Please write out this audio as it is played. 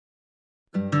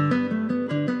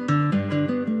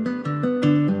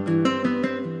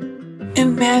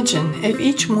Imagine if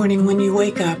each morning when you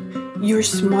wake up, you're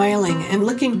smiling and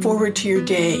looking forward to your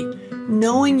day,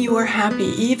 knowing you are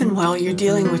happy even while you're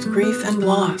dealing with grief and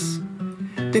loss.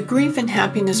 The Grief and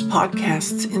Happiness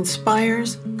podcast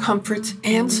inspires, comforts,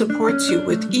 and supports you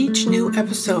with each new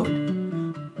episode.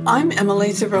 I'm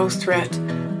Emily Thoreau-Threat,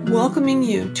 welcoming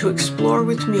you to explore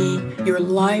with me your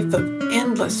life of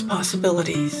endless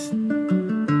possibilities.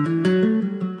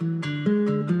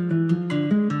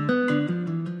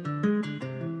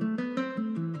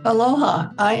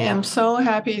 Aloha. I am so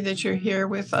happy that you're here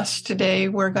with us today.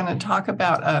 We're going to talk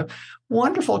about a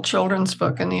wonderful children's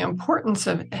book and the importance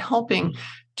of helping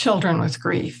children with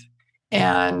grief.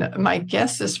 And my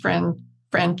guest is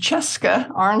Francesca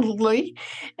Arnoldy,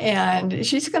 and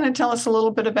she's going to tell us a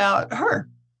little bit about her.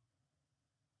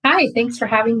 Hi, thanks for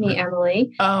having me,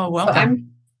 Emily. Oh,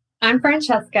 welcome. So I'm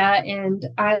Francesca, and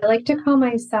I like to call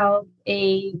myself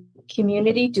a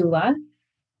community doula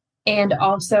and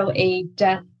also a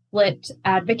death lit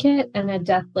advocate and a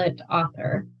death lit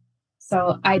author.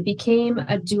 So I became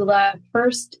a doula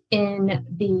first in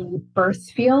the birth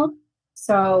field,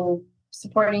 so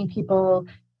supporting people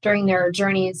during their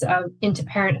journeys into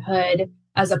parenthood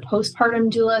as a postpartum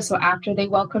doula, so after they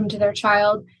welcomed their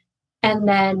child, and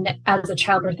then as a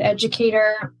childbirth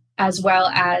educator, as well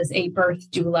as a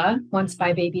birth doula once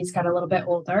my babies got a little bit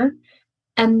older.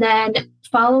 And then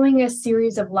following a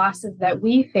series of losses that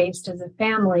we faced as a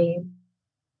family,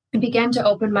 I began to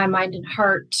open my mind and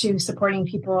heart to supporting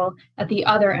people at the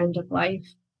other end of life.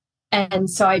 And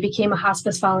so I became a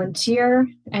hospice volunteer,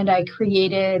 and I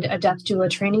created a death doula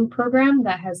training program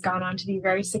that has gone on to be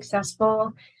very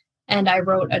successful. And I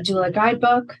wrote a doula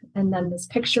guidebook and then this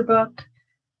picture book.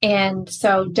 And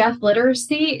so death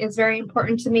literacy is very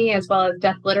important to me, as well as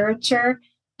death literature,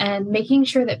 and making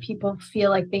sure that people feel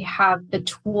like they have the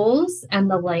tools and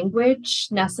the language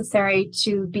necessary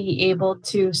to be able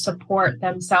to support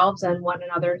themselves and one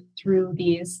another through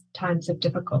these times of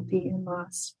difficulty and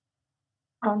loss.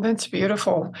 Oh, that's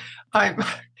beautiful. I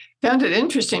found it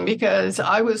interesting because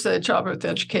I was a childbirth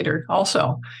educator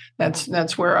also.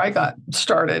 That's where I got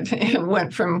started and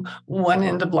went from one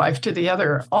end of life to the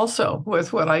other also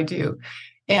with what I do.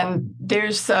 And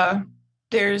there's a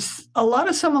lot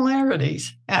of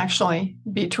similarities actually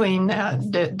between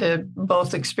the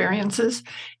both experiences,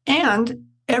 and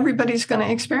everybody's going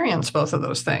to experience both of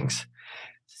those things.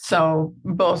 So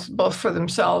both for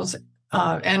themselves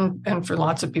and for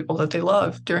lots of people that they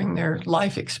love during their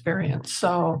life experience.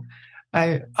 So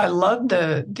I love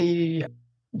the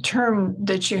term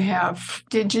that you have.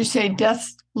 Did you say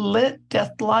death lit,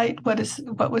 death light? What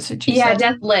was it you said? Yeah,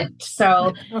 death lit.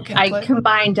 So okay, I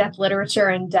combine death literature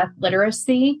and death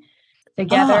literacy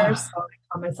together. So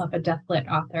I call myself a death lit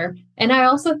author. And I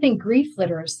also think grief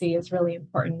literacy is really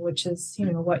important, which is,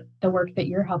 what the work that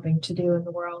you're helping to do in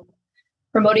the world.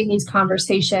 Promoting these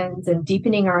conversations and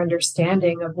deepening our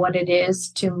understanding of what it is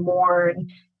to mourn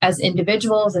as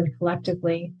individuals and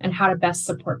collectively, and how to best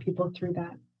support people through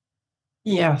that.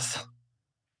 Yes.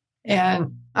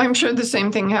 And I'm sure the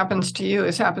same thing happens to you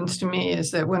as happens to me,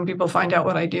 is that when people find out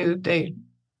what I do, they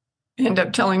end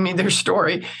up telling me their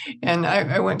story. And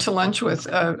I went to lunch with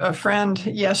a friend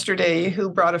yesterday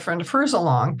who brought a friend of hers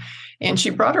along. And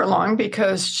she brought her along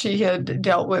because she had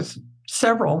dealt with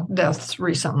several deaths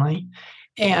recently.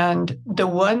 And the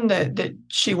one that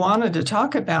she wanted to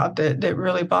talk about that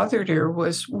really bothered her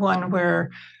was one where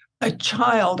a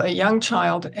young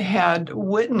child had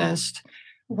witnessed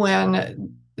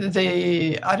when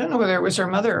I don't know whether it was her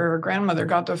mother or her grandmother,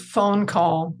 got the phone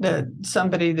call that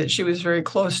somebody that she was very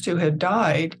close to had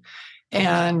died.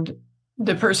 And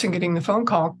the person getting the phone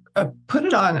call put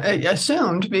it on,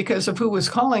 assumed because of who was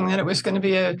calling that it was going to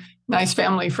be a nice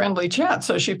family-friendly chat.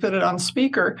 So she put it on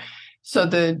speaker so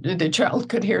the child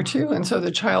could hear too. And so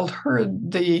the child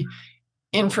heard the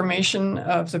information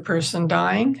of the person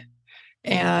dying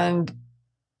and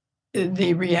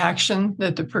the reaction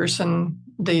that the person,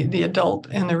 the adult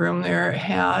in the room there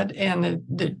had. And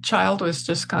the child was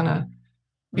just kind of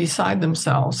beside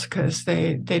themselves because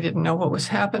they didn't know what was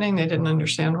happening. They didn't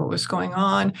understand what was going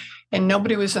on. And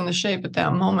nobody was in the shape at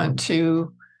that moment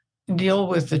to deal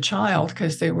with the child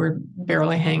because they were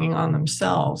barely hanging on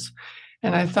themselves.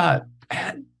 And I thought,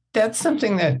 that's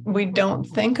something that we don't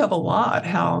think of a lot,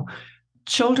 how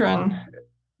children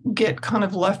get kind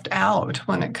of left out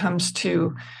when it comes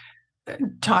to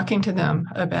talking to them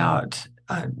about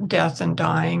death and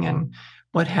dying and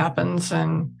what happens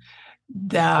and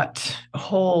that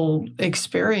whole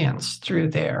experience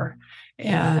through there.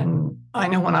 And I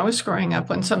know when I was growing up,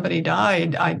 when somebody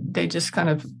died, they just kind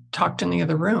of talked in the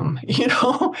other room,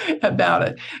 about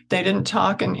it. They didn't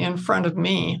talk in front of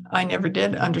me. I never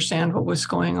did understand what was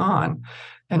going on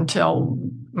until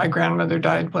my grandmother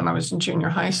died when I was in junior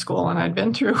high school. And I'd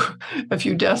been through a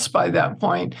few deaths by that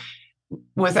point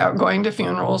without going to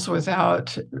funerals,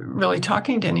 without really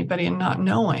talking to anybody and not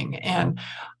knowing. And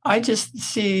I just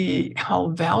see how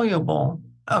valuable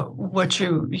what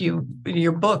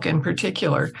your book in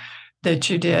particular that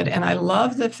you did. And I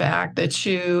love the fact that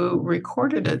you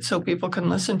recorded it so people can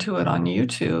listen to it on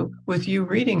YouTube with you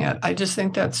reading it. I just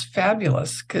think that's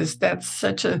fabulous, because that's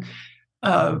such a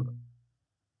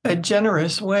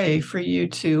generous way for you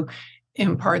to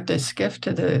impart this gift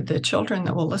to the children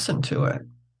that will listen to it.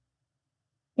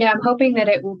 Yeah, I'm hoping that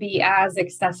it will be as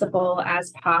accessible as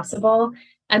possible.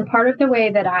 And part of the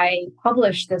way that I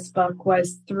published this book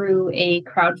was through a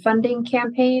crowdfunding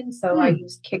campaign. So I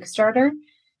used Kickstarter.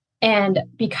 And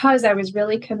because I was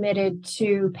really committed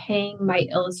to paying my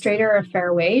illustrator a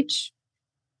fair wage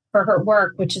for her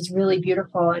work, which is really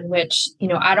beautiful, and which,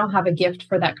 I don't have a gift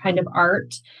for that kind of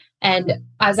art. And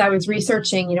as I was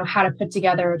researching, how to put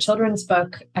together a children's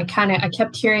book, I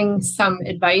kept hearing some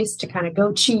advice to kind of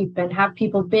go cheap and have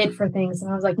people bid for things.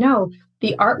 And I was like, no,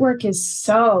 the artwork is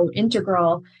so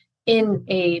integral in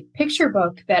a picture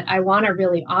book that I want to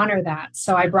really honor that.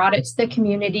 So I brought it to the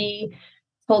community,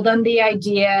 told them the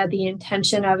idea, the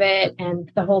intention of it,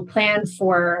 and the whole plan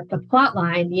for the plot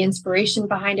line, the inspiration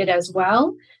behind it as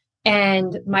well.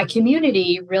 And my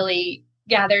community really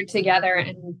gathered together,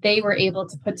 and they were able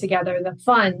to put together the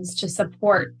funds to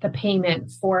support the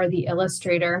payment for the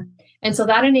illustrator. And so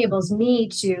that enables me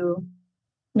to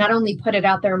not only put it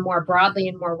out there more broadly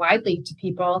and more widely to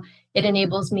people, it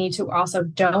enables me to also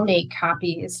donate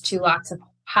copies to lots of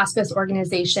hospice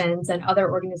organizations and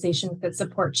other organizations that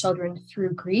support children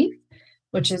through grief,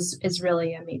 which is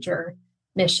really a major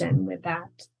mission with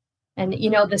that. And,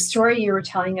 the story you were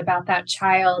telling about that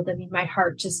child, I mean, my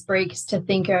heart just breaks to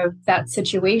think of that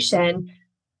situation.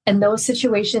 And those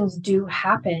situations do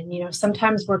happen.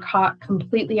 Sometimes we're caught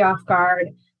completely off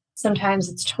guard. Sometimes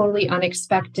it's totally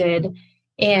unexpected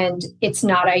and it's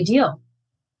not ideal.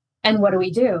 And what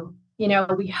do?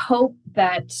 We hope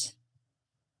that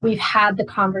we've had the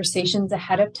conversations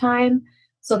ahead of time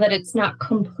so that it's not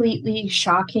completely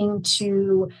shocking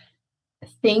to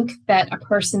think that a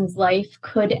person's life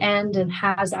could end and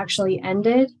has actually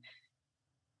ended.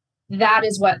 That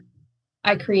is what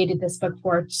I created this book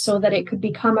for, so that it could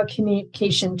become a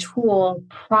communication tool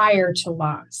prior to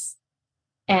loss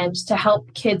and to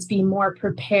help kids be more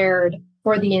prepared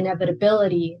for the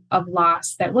inevitability of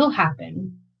loss that will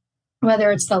happen,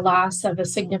 whether it's the loss of a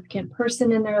significant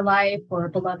person in their life or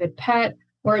a beloved pet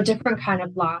or a different kind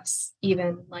of loss,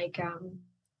 even like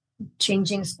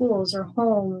changing schools or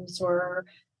homes or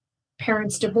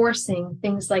parents divorcing,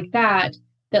 things like that,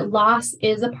 that loss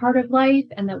is a part of life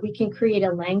and that we can create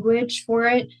a language for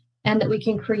it and that we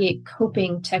can create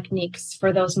coping techniques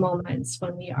for those moments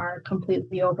when we are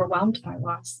completely overwhelmed by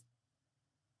loss.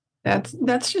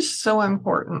 That's just so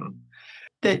important,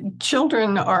 that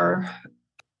children are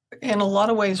in a lot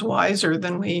of ways wiser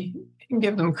than we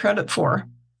give them credit for.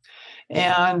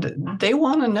 And they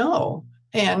want to know.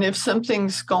 And if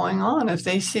something's going on, if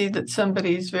they see that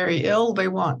somebody's very ill, they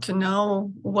want to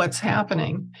know what's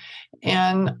happening.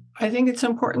 And I think it's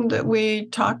important that we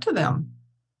talk to them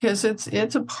because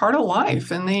it's a part of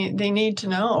life and they need to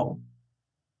know.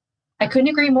 I couldn't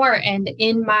agree more. And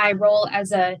in my role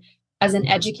as an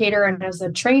educator and as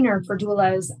a trainer for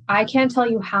doulas, I can't tell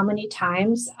you how many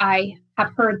times I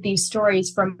have heard these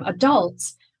stories from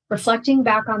adults reflecting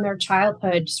back on their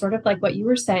childhood, sort of like what you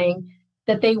were saying,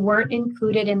 that they weren't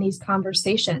included in these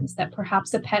conversations, that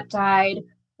perhaps a pet died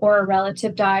or a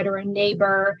relative died or a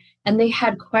neighbor, and they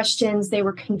had questions, they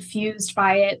were confused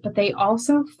by it, but they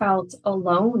also felt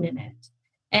alone in it.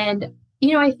 And,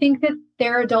 I think that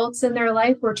they're adults in their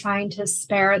life. We're trying to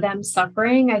spare them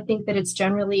suffering. I think that it's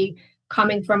generally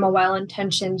coming from a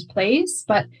well-intentioned place,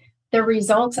 but the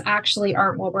results actually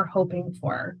aren't what we're hoping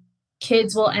for.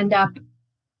 Kids will end up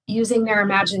using their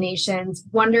imaginations,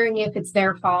 wondering if it's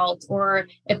their fault or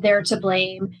if they're to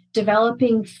blame,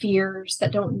 developing fears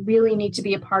that don't really need to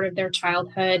be a part of their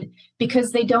childhood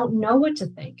because they don't know what to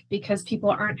think, because people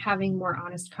aren't having more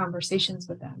honest conversations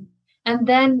with them. And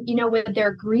then, with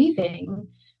their grieving,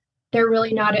 they're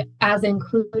really not as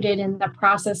included in the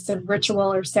process of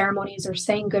ritual or ceremonies or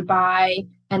saying goodbye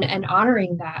and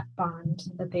honoring that bond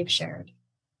that they've shared.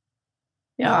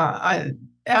 Yeah,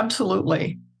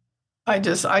 absolutely. I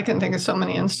can think of so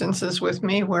many instances with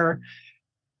me where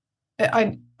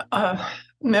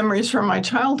memories from my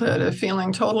childhood of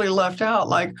feeling totally left out,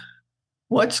 like,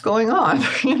 what's going on?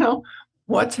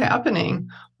 What's happening?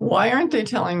 why aren't they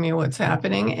telling me what's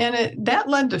happening? And that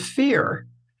led to fear,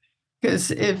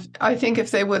 because if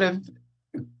they would have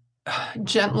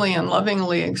gently and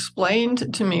lovingly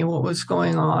explained to me what was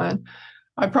going on,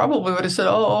 I probably would have said,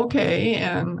 oh, okay,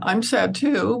 and I'm sad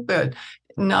too, but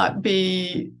not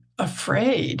be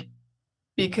afraid,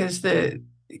 because the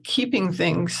keeping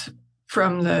things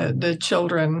from the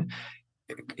children,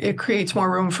 it creates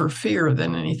more room for fear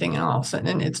than anything else,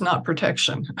 and it's not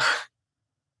protection.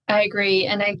 I agree.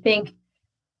 And I think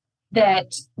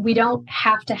that we don't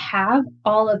have to have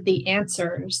all of the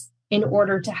answers in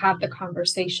order to have the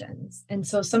conversations. And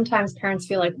so sometimes parents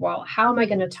feel like, well, how am I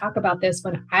going to talk about this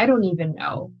when I don't even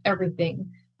know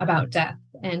everything about death?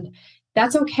 And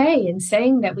that's okay. And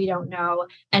saying that we don't know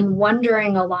and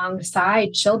wondering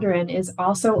alongside children is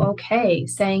also okay.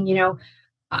 Saying,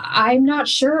 I'm not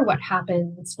sure what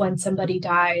happens when somebody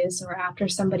dies or after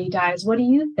somebody dies. What do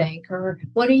you think? Or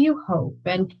what do you hope?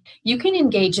 And you can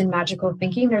engage in magical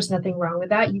thinking. There's nothing wrong with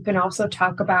that. You can also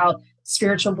talk about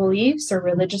spiritual beliefs or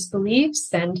religious beliefs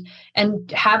and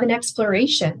have an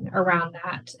exploration around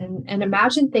that and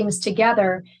imagine things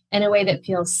together in a way that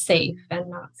feels safe and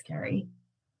not scary.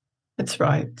 That's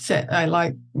right. I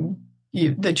like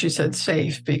that you said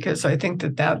safe, because I think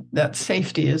that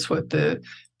safety is what the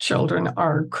children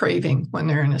are craving when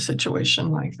they're in a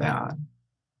situation like that.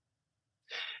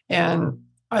 And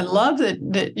I love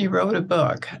that you wrote a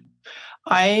book.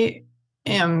 I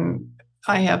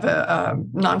have a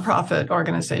nonprofit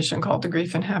organization called the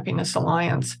Grief and Happiness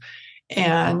Alliance,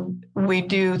 and we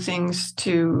do things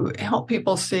to help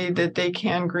people see that they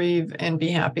can grieve and be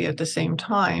happy at the same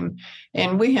time.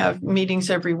 And we have meetings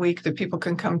every week that people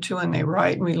can come to, and they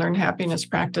write, and we learn happiness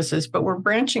practices. But we're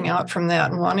branching out from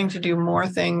that and wanting to do more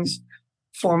things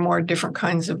for more different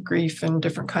kinds of grief and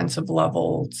different kinds of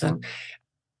levels, and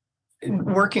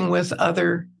working with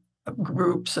other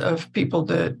groups of people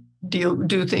that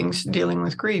do things dealing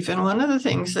with grief. And one of the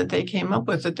things that they came up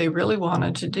with that they really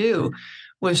wanted to do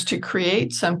was to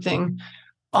create something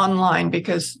online,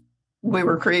 because we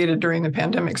were created during the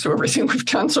pandemic, so everything we've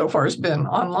done so far has been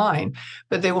online.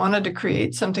 But they wanted to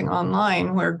create something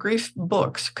online where grief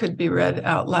books could be read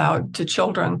out loud to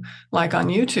children, like on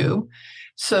YouTube,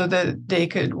 so that they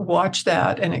could watch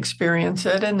that and experience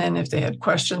it. And then if they had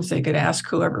questions, they could ask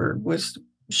whoever was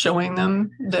showing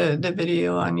them the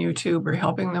video on YouTube or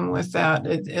helping them with that.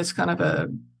 It's kind of a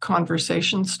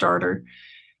conversation starter.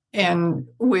 And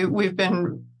we've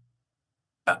been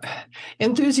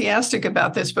enthusiastic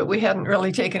about this, but we hadn't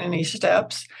really taken any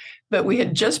steps. But we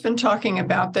had just been talking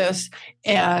about this,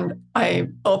 and I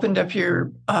opened up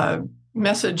your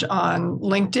message on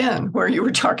LinkedIn where you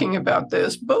were talking about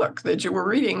this book that you were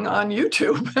reading on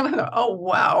YouTube. And I thought, oh,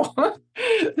 wow,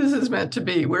 this is meant to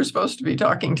be. We're supposed to be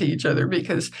talking to each other,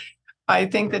 because I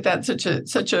think that that's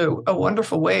such a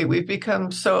wonderful way. We've become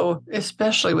so,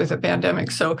 especially with the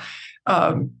pandemic, so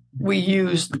we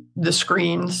use the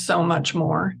screens so much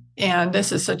more. And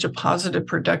this is such a positive,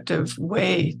 productive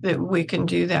way that we can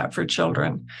do that for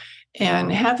children.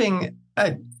 And having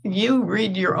you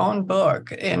read your own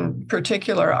book in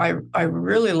particular, I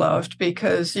really loved,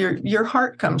 because your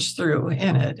heart comes through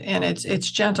in it, and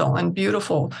it's gentle and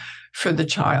beautiful for the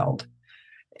child.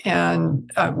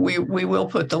 And we will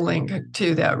put the link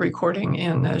to that recording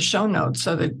in the show notes,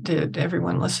 so that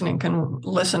everyone listening can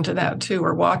listen to that too,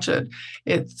 or watch it.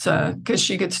 It's because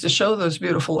she gets to show those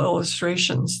beautiful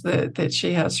illustrations that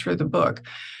she has for the book.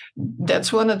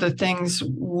 That's one of the things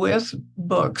with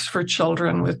books for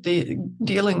children with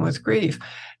dealing with grief.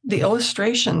 The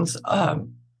illustrations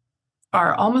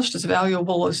are almost as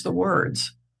valuable as the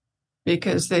words,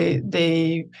 because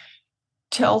they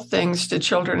tell things to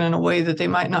children in a way that they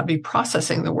might not be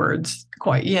processing the words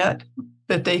quite yet,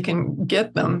 but they can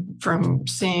get them from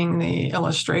seeing the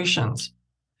illustrations.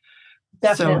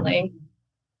 Definitely.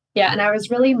 Yeah. And I was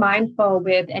really mindful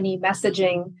with any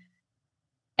messaging.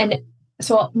 And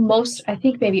so I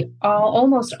think maybe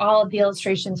almost all of the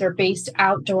illustrations are based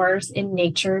outdoors in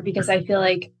nature, because I feel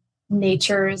like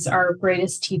nature is our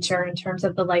greatest teacher in terms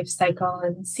of the life cycle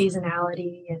and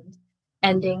seasonality and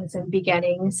endings and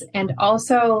beginnings. And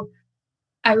also,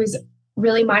 I was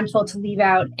really mindful to leave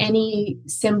out any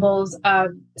symbols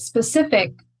of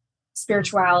specific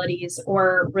spiritualities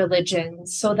or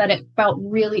religions, so that it felt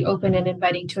really open and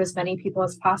inviting to as many people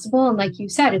as possible. And like you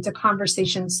said, it's a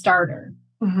conversation starter.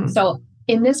 Mm-hmm. So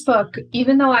in this book,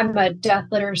 even though I'm a death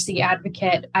literacy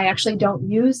advocate, I actually don't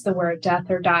use the word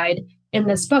death or died in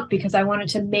this book, because I wanted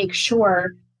to make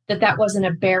sure that wasn't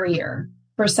a barrier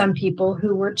for some people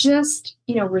who were just,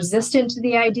 resistant to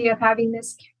the idea of having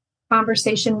this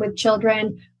conversation with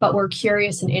children, but were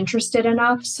curious and interested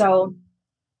enough. So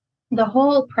the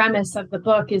whole premise of the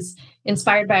book is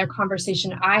inspired by a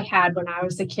conversation I had when I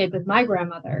was a kid with my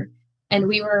grandmother. And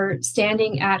we were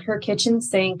standing at her kitchen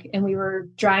sink and we were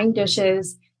drying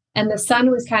dishes, and the sun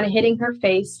was kind of hitting her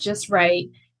face just right.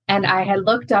 And I had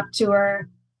looked up to her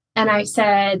and I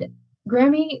said,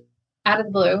 Grammy, out of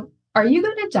the blue, are you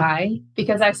going to die?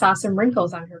 Because I saw some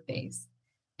wrinkles on her face.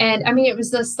 And I mean, it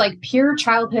was this like pure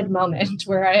childhood moment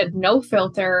where I had no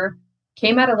filter,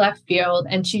 came out of left field,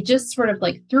 and she just sort of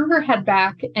like threw her head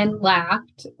back and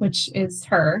laughed, which is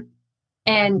her.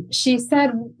 And she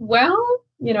said, well,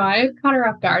 I caught her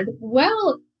off guard.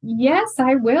 Well, yes,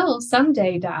 I will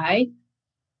someday die,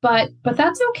 but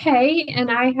that's okay. And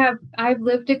I've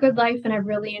lived a good life and I've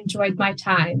really enjoyed my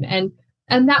time. And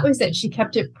that was it. She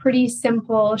kept it pretty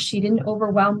simple. She didn't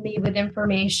overwhelm me with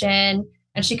information.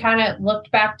 And she kind of looked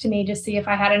back to me to see if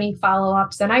I had any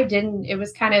follow-ups. And I didn't. It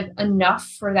was kind of enough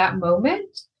for that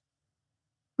moment.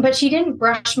 But she didn't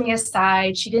brush me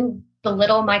aside. She didn't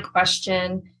belittle my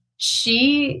question.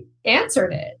 She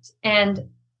answered it. And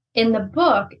in the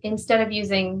book, instead of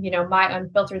using, my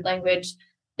unfiltered language,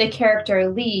 the character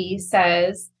Lee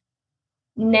says,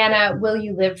 Nana, will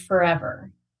you live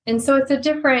forever? And so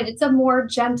it's a more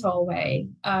gentle way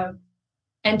of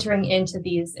entering into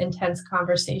these intense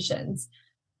conversations.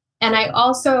 And I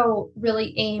also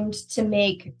really aimed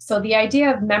to so the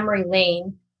idea of memory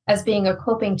lane as being a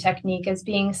coping technique, as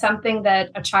being something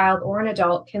that a child or an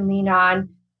adult can lean on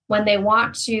when they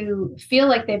want to feel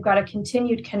like they've got a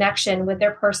continued connection with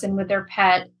their person, with their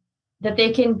pet, that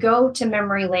they can go to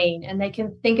memory lane and they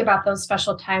can think about those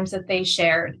special times that they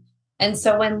shared. And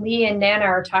so when Lee and Nana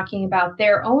are talking about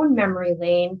their own memory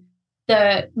lane,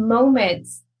 the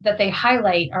moments that they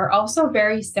highlight are also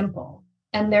very simple,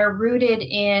 and they're rooted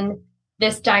in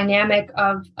this dynamic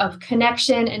of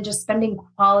connection and just spending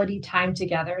quality time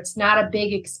together. It's not a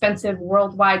big, expensive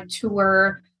worldwide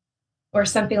tour or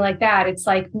something like that. It's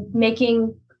like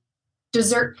making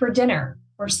dessert for dinner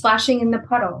or splashing in the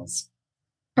puddles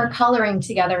or coloring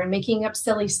together and making up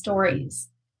silly stories.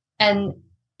 And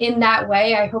in that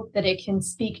way, I hope that it can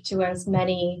speak to as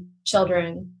many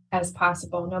children as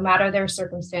possible, no matter their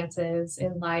circumstances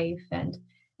in life.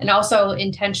 And also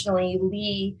intentionally,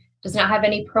 Lee does not have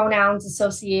any pronouns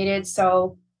associated.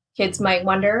 So kids might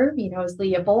wonder, is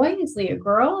Lee a boy? Is Lee a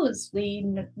girl? Is Lee,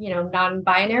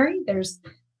 non-binary?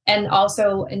 And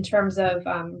also in terms of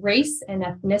race and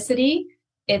ethnicity,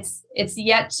 it's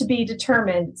yet to be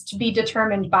determined. It's to be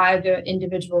determined by the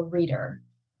individual reader,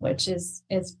 which is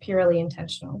purely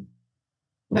intentional.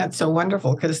 That's so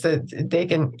wonderful, because they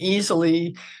can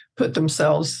easily put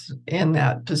themselves in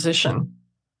that position.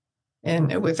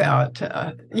 And without,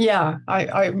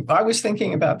 I was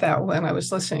thinking about that when I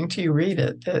was listening to you read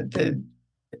it, that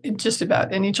just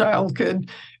about any child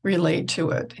could relate to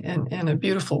it in a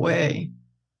beautiful way.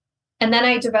 And then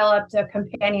I developed a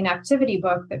companion activity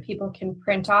book that people can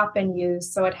print off and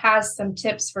use. So it has some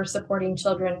tips for supporting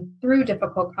children through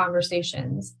difficult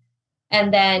conversations,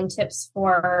 and then tips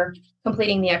for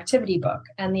completing the activity book.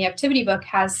 And the activity book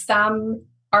has some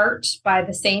art by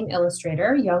the same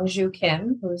illustrator, Youngju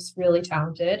Kim, who's really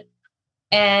talented.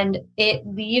 And it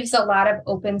leaves a lot of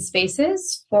open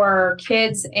spaces for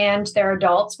kids and their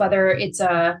adults, whether it's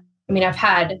I've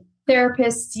had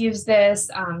therapists use this,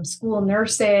 school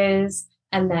nurses,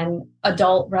 and then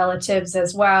adult relatives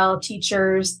as well,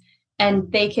 teachers, and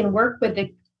they can work with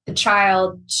the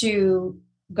child to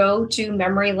go to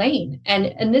memory lane.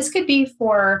 And this could be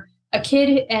for a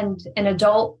kid and an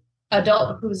adult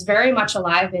who's very much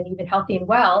alive and even healthy and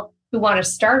well, who want to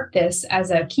start this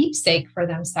as a keepsake for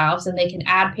themselves, and they can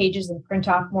add pages and print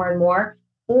off more and more.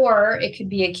 Or it could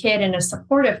be a kid and a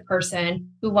supportive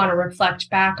person who want to reflect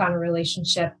back on a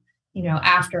relationship,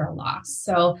 after a loss.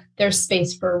 So there's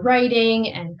space for writing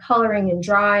and coloring and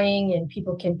drawing, and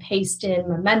people can paste in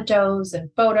mementos and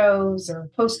photos or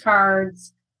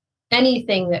postcards,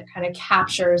 anything that kind of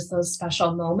captures those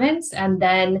special moments. And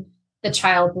then the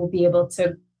child will be able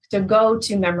to go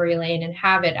to memory lane and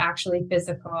have it actually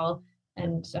physical,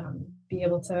 and be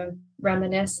able to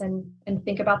reminisce and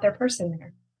think about their person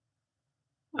there.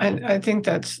 I think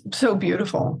that's so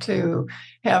beautiful to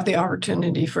have the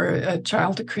opportunity for a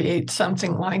child to create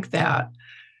something like that,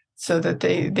 so that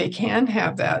they can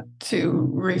have that to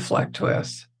reflect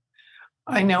with.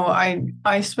 I know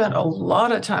I spent a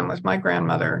lot of time with my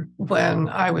grandmother when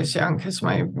I was young, because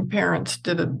my parents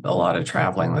did a lot of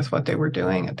traveling with what they were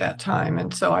doing at that time.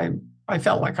 And so I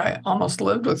felt like I almost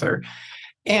lived with her.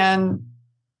 And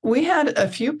We had a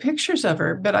few pictures of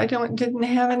her, but I didn't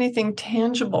have anything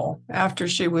tangible after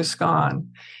she was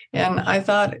gone. And I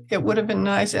thought it would have been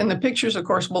nice. And the pictures, of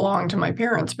course, belonged to my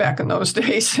parents back in those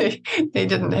days.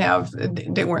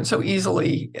 They weren't so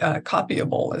easily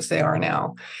copyable as they are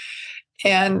now.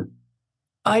 And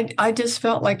I just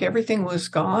felt like everything was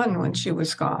gone when she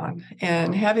was gone.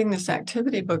 And having this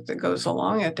activity book that goes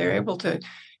along it, they're able to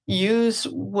use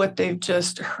what they've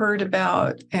just heard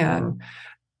about and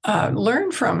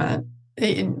learn from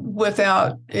it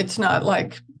without, it's not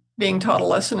like being taught a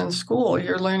lesson in school.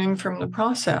 You're learning from the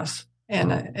process.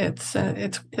 And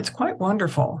it's quite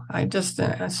wonderful. I just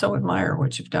so admire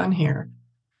what you've done here.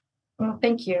 Well,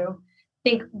 thank you. I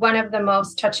think one of the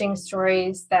most touching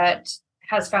stories that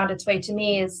has found its way to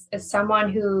me is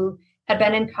someone who had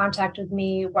been in contact with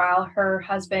me while her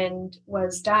husband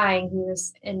was dying.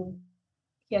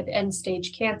 He had end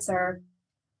stage cancer,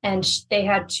 and they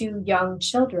had 2 young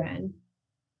children.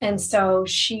 And so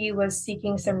she was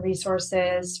seeking some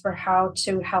resources for how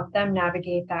to help them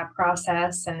navigate that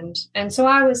process. And so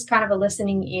I was kind of a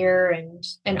listening ear,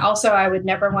 and also I would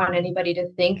never want anybody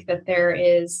to think that there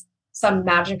is some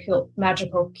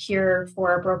magical cure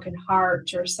for a broken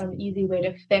heart or some easy way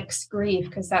to fix grief,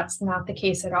 because that's not the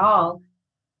case at all.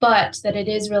 But that it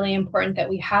is really important that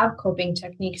we have coping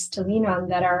techniques to lean on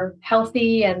that are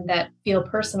healthy and that feel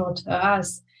personal to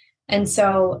us. And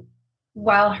so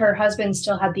while her husband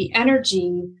still had the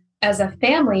energy, as a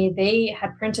family, they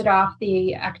had printed off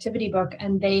the activity book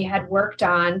and they had worked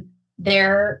on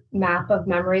their map of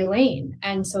memory lane.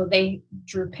 And so they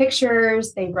drew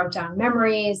pictures, they wrote down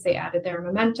memories, they added their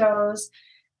mementos,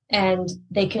 and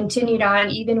they continued on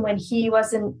even when he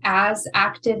wasn't as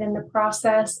active in the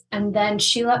process. And then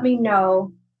she let me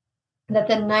know that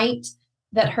the night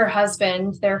that her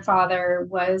husband, their father,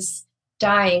 was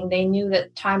dying, they knew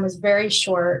that time was very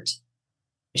short.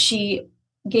 She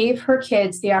gave her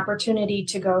kids the opportunity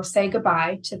to go say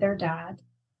goodbye to their dad.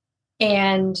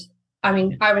 And I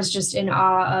mean, I was just in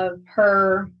awe of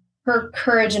her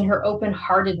courage and her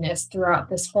open-heartedness throughout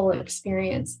this whole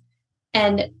experience.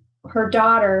 And her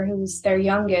daughter, who's their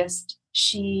youngest,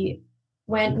 she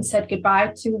went and said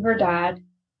goodbye to her dad.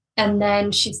 And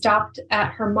then she stopped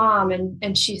at her mom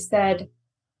and she said,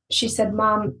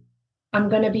 "Mom, I'm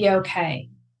going to be okay."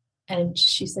 And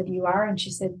she said, "You are?" And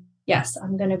she said, "Yes,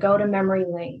 I'm going to go to memory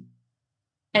lane."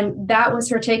 And that was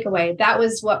her takeaway. That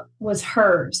was what was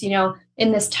hers,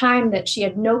 in this time that she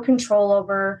had no control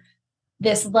over.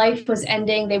 This life was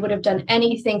ending. They would have done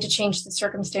anything to change the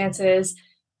circumstances.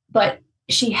 But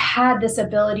she had this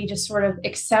ability to sort of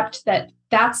accept that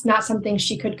that's not something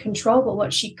she could control, but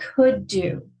what she could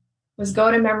do was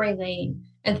go to memory lane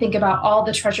and think about all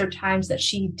the treasured times that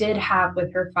she did have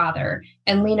with her father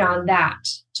and lean on that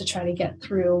to try to get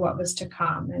through what was to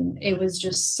come. And it was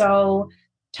just so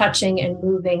touching and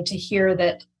moving to hear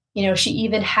that, she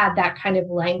even had that kind of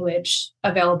language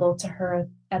available to her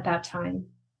at that time.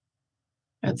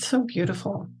 It's so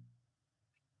beautiful.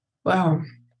 Wow.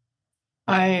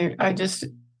 I just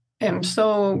am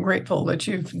so grateful that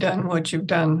you've done what you've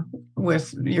done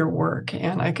with your work,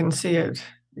 and I can see it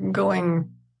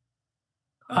going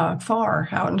far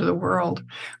out into the world.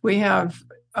 We have,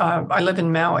 I live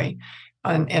in Maui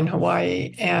in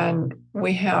Hawaii, and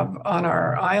we have on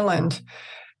our island,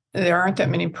 there aren't that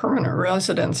many permanent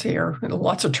residents here.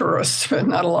 Lots of tourists, but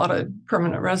not a lot of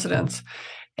permanent residents.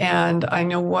 And I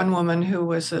know one woman who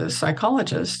was a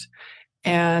psychologist,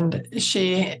 and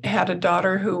she had a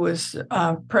daughter who was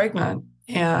pregnant,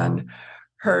 and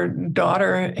her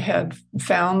daughter had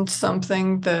found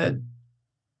something that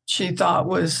she thought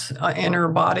was in her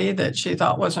body that she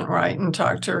thought wasn't right, and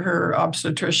talked to her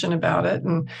obstetrician about it.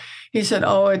 And he said,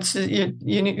 "Oh, it's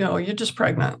you're just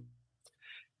pregnant,"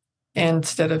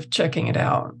 instead of checking it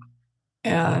out.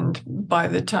 And by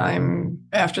the time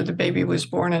after the baby was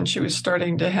born and she was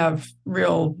starting to have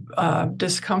real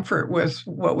discomfort with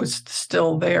what was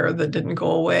still there that didn't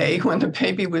go away when the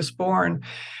baby was born,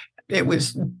 it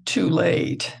was too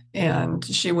late. And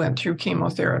she went through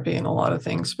chemotherapy and a lot of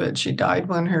things, but she died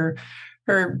when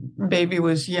her baby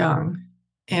was young.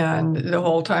 And the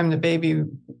whole time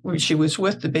she was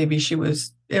with the baby, she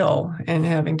was ill and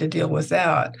having to deal with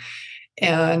that.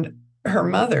 And her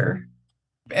mother,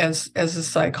 as a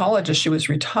psychologist, she was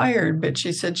retired, but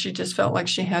she said she just felt like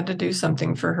she had to do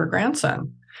something for her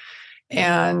grandson.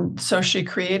 And so she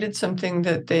created something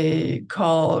that they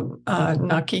call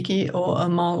Nakiki o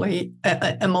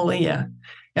Emalia.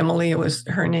 Emalia was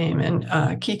her name,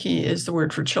 and Kiki is the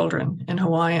word for children in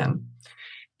Hawaiian.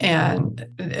 And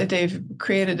they've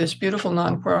created this beautiful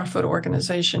nonprofit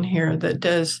organization here that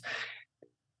does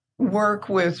work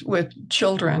with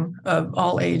children of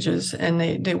all ages, and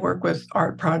they work with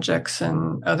art projects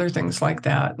and other things like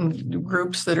that, and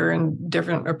groups that are in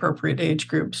different appropriate age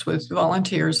groups with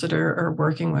volunteers that are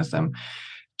working with them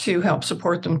to help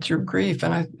support them through grief.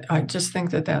 And I just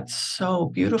think that that's so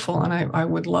beautiful, and I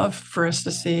would love for us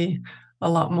to see a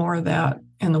lot more of that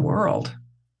in the world.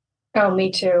 Oh,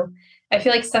 me too. I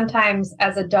feel like sometimes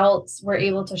as adults, we're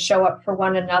able to show up for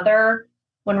one another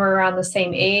when we're around the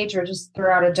same age or just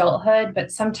throughout adulthood.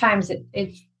 But sometimes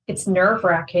it's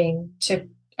nerve-wracking to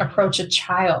approach a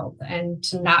child and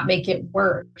to not make it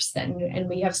worse. And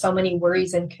we have so many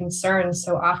worries and concerns.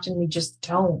 So often we just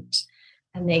don't.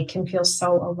 And they can feel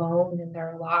so alone in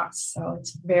their loss. So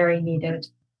it's very needed.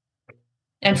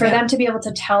 And for them to be able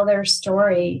to tell their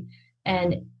story.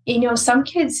 And, some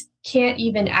kids can't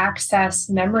even access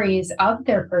memories of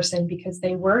their person because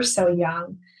they were so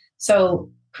young.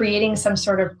 So creating some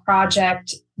sort of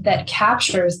project that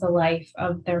captures the life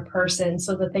of their person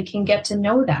so that they can get to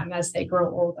know them as they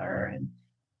grow older. And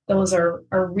those are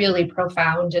really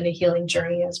profound in a healing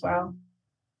journey as well.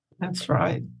 That's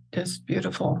right. It's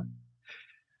beautiful.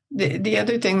 The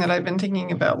other thing that I've been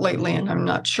thinking about lately, and I'm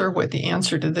not sure what the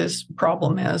answer to this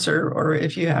problem is, or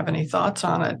if you have any thoughts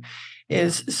on it,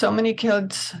 is so many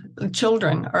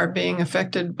children are being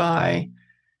affected by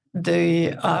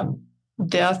the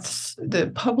deaths,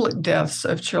 the public deaths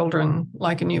of children,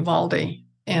 like in Uvalde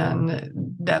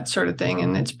and that sort of thing.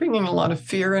 And it's bringing a lot of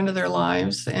fear into their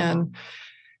lives. And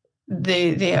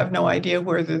they have no idea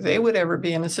whether they would ever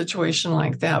be in a situation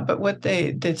like that. But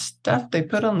the stuff they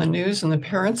put on the news, and the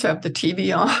parents have the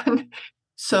TV on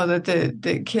so that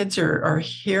the kids are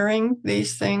hearing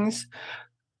these things.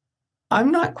 I'm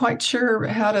not quite sure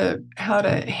how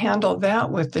to handle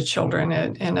that with the children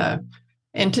in a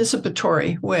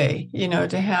anticipatory way,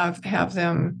 to have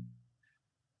them,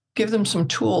 give them some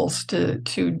tools to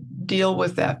deal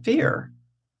with that fear.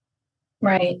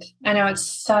 Right. I know it's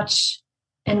such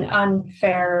an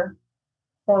unfair,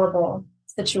 horrible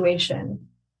situation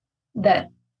that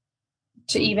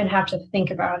to even have to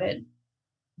think about it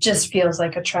just feels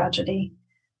like a tragedy.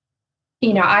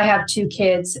 I have 2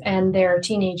 kids and they're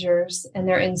teenagers and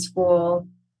they're in school,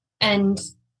 and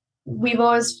we've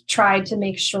always tried to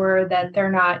make sure that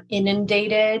they're not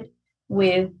inundated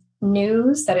with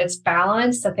news, that it's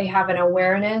balanced, that they have an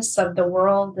awareness of the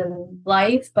world and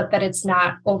life, but that it's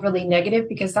not overly negative,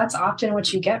 because that's often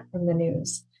what you get from the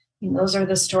news. Those are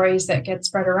the stories that get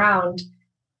spread around.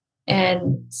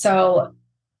 And so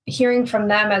hearing from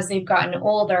them as they've gotten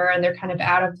older and they're kind of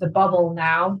out of the bubble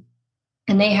now,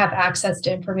 and they have access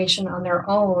to information on their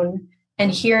own,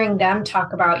 and hearing them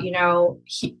talk about,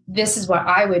 this is what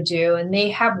I would do. And they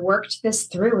have worked this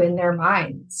through in their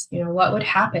minds. What would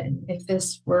happen if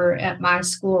this were at my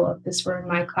school, if this were in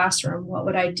my classroom, what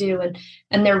would I do?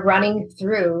 And they're running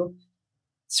through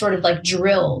sort of like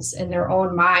drills in their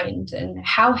own mind. And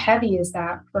how heavy is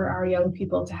that for our young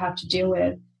people to have to deal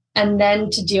with? And then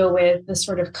to deal with the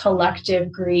sort of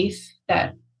collective grief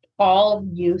that all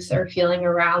youth are feeling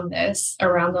around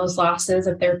those losses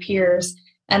of their peers.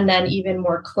 And then even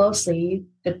more closely,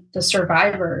 the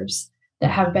survivors that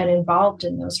have been involved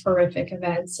in those horrific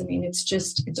events. I mean,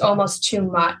 it's almost too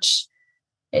much.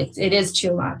 It is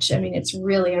too much. I mean, it's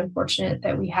really unfortunate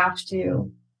that we have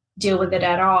to deal with it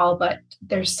at all, but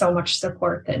there's so much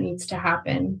support that needs to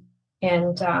happen,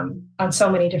 and on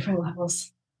so many different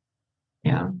levels.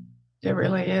 Yeah, it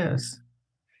really is.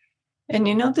 And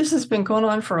this has been going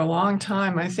on for a long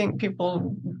time. I think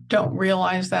people don't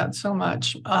realize that so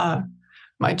much.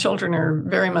 My children are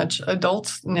very much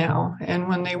adults now. And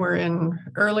when they were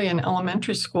early in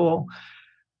elementary school,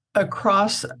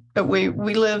 we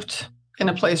lived in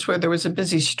a place where there was a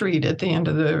busy street at the end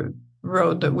of the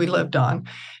road that we lived on.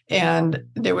 And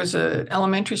there was an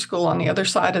elementary school on the other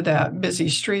side of that busy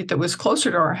street that was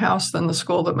closer to our house than the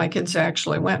school that my kids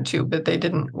actually went to, but they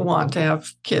didn't want to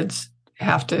have kids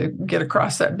have to get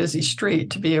across that busy street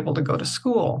to be able to go to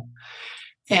school.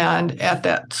 And at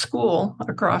that school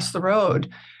across the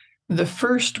road, the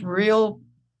first real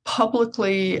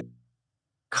publicly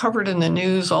covered in the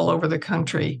news all over the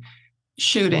country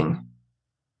shooting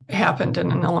happened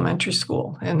in an elementary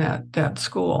school in that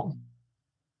school.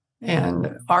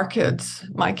 And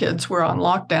my kids were on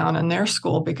lockdown in their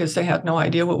school because they had no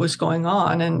idea what was going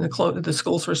on. And the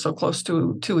schools were so close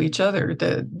to each other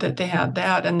that they had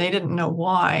that, and they didn't know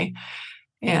why.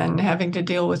 And having to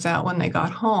deal with that when they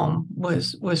got home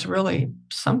was really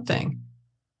something.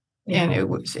 Yeah. And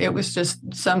it was just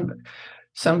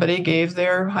somebody gave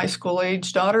their high school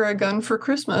age daughter a gun for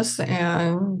Christmas,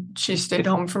 and she stayed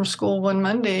home from school one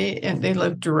Monday, and they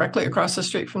lived directly across the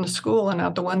street from the school, and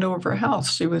out the window of her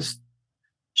house, she was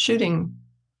shooting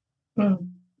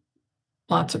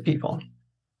lots of people,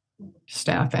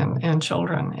 staff and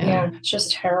children. And it's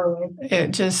just harrowing.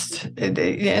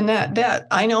 And that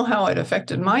I know how it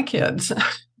affected my kids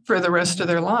for the rest of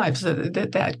their lives,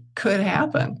 that could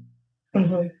happen.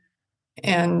 Mm-hmm.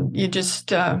 And you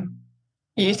just,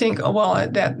 you think, oh, well,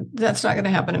 that's not going to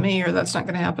happen to me, or that's not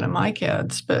going to happen to my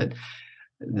kids. But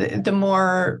the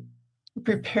more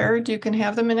prepared you can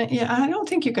have them in it, I don't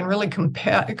think you can really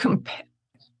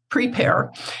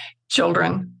prepare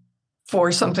children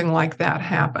for something like that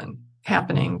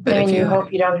happening. But if you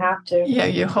hope you don't have to. Yeah,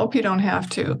 you hope you don't have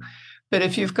to. But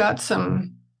if you've got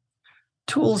some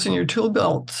tools in your tool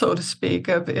belt, so to speak,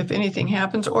 of if anything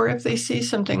happens, or if they see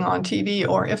something on TV,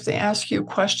 or if they ask you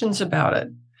questions about it,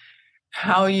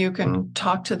 how you can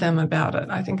talk to them about it,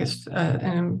 I think is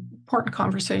an important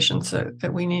conversation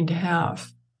that we need to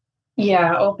have.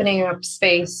 Yeah, opening up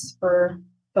space for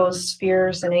those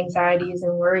fears and anxieties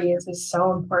and worries is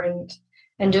so important.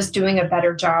 And just doing a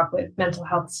better job with mental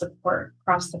health support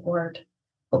across the board,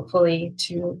 hopefully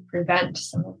to prevent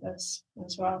some of this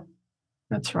as well.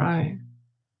 That's right.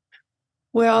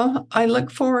 Well, I look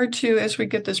forward to, as we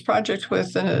get this project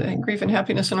with Grief and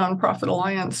Happiness, a nonprofit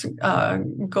alliance,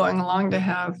 going along, to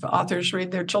have authors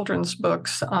read their children's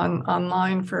books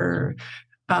online for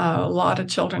a lot of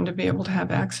children to be able to have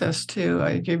access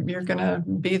to. You're going to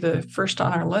be the first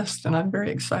on our list, and I'm very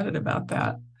excited about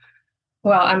that.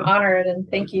 Well, I'm honored, and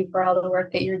thank you for all the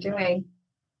work that you're doing.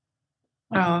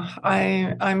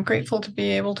 I'm grateful to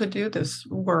be able to do this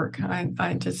work. I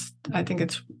think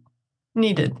it's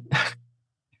needed.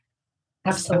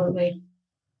 Absolutely.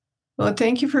 Well,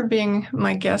 thank you for being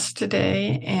my guest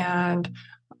today, and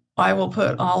I will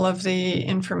put all of the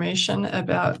information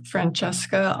about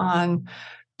Francesca on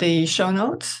the show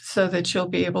notes so that you'll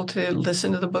be able to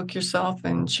listen to the book yourself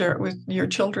and share it with your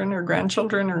children or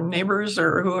grandchildren or neighbors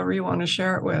or whoever you want to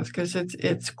share it with, because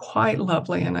it's quite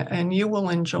lovely, and you will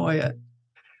enjoy it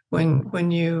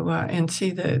when you and see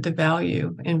the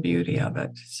value and beauty of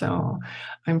it. So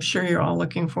I'm sure you're all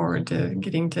looking forward to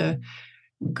getting to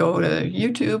go to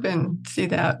YouTube and see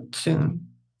that soon.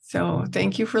 So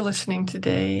thank you for listening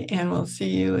today, and we'll see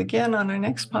you again on our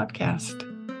next podcast.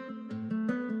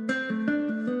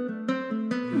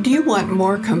 Do you want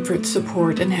more comfort,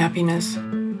 support, and happiness?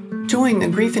 Join the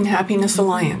Grief and Happiness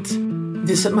Alliance.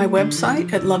 Visit my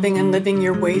website at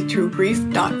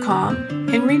lovingandlivingyourwaythroughgrief.com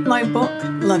and read my book,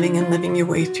 Loving and Living Your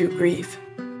Way Through Grief.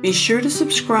 Be sure to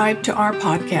subscribe to our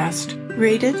podcast,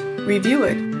 rate it, review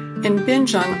it, and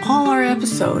binge on all our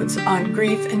episodes on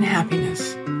grief and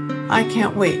happiness. I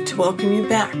can't wait to welcome you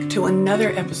back to another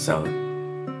episode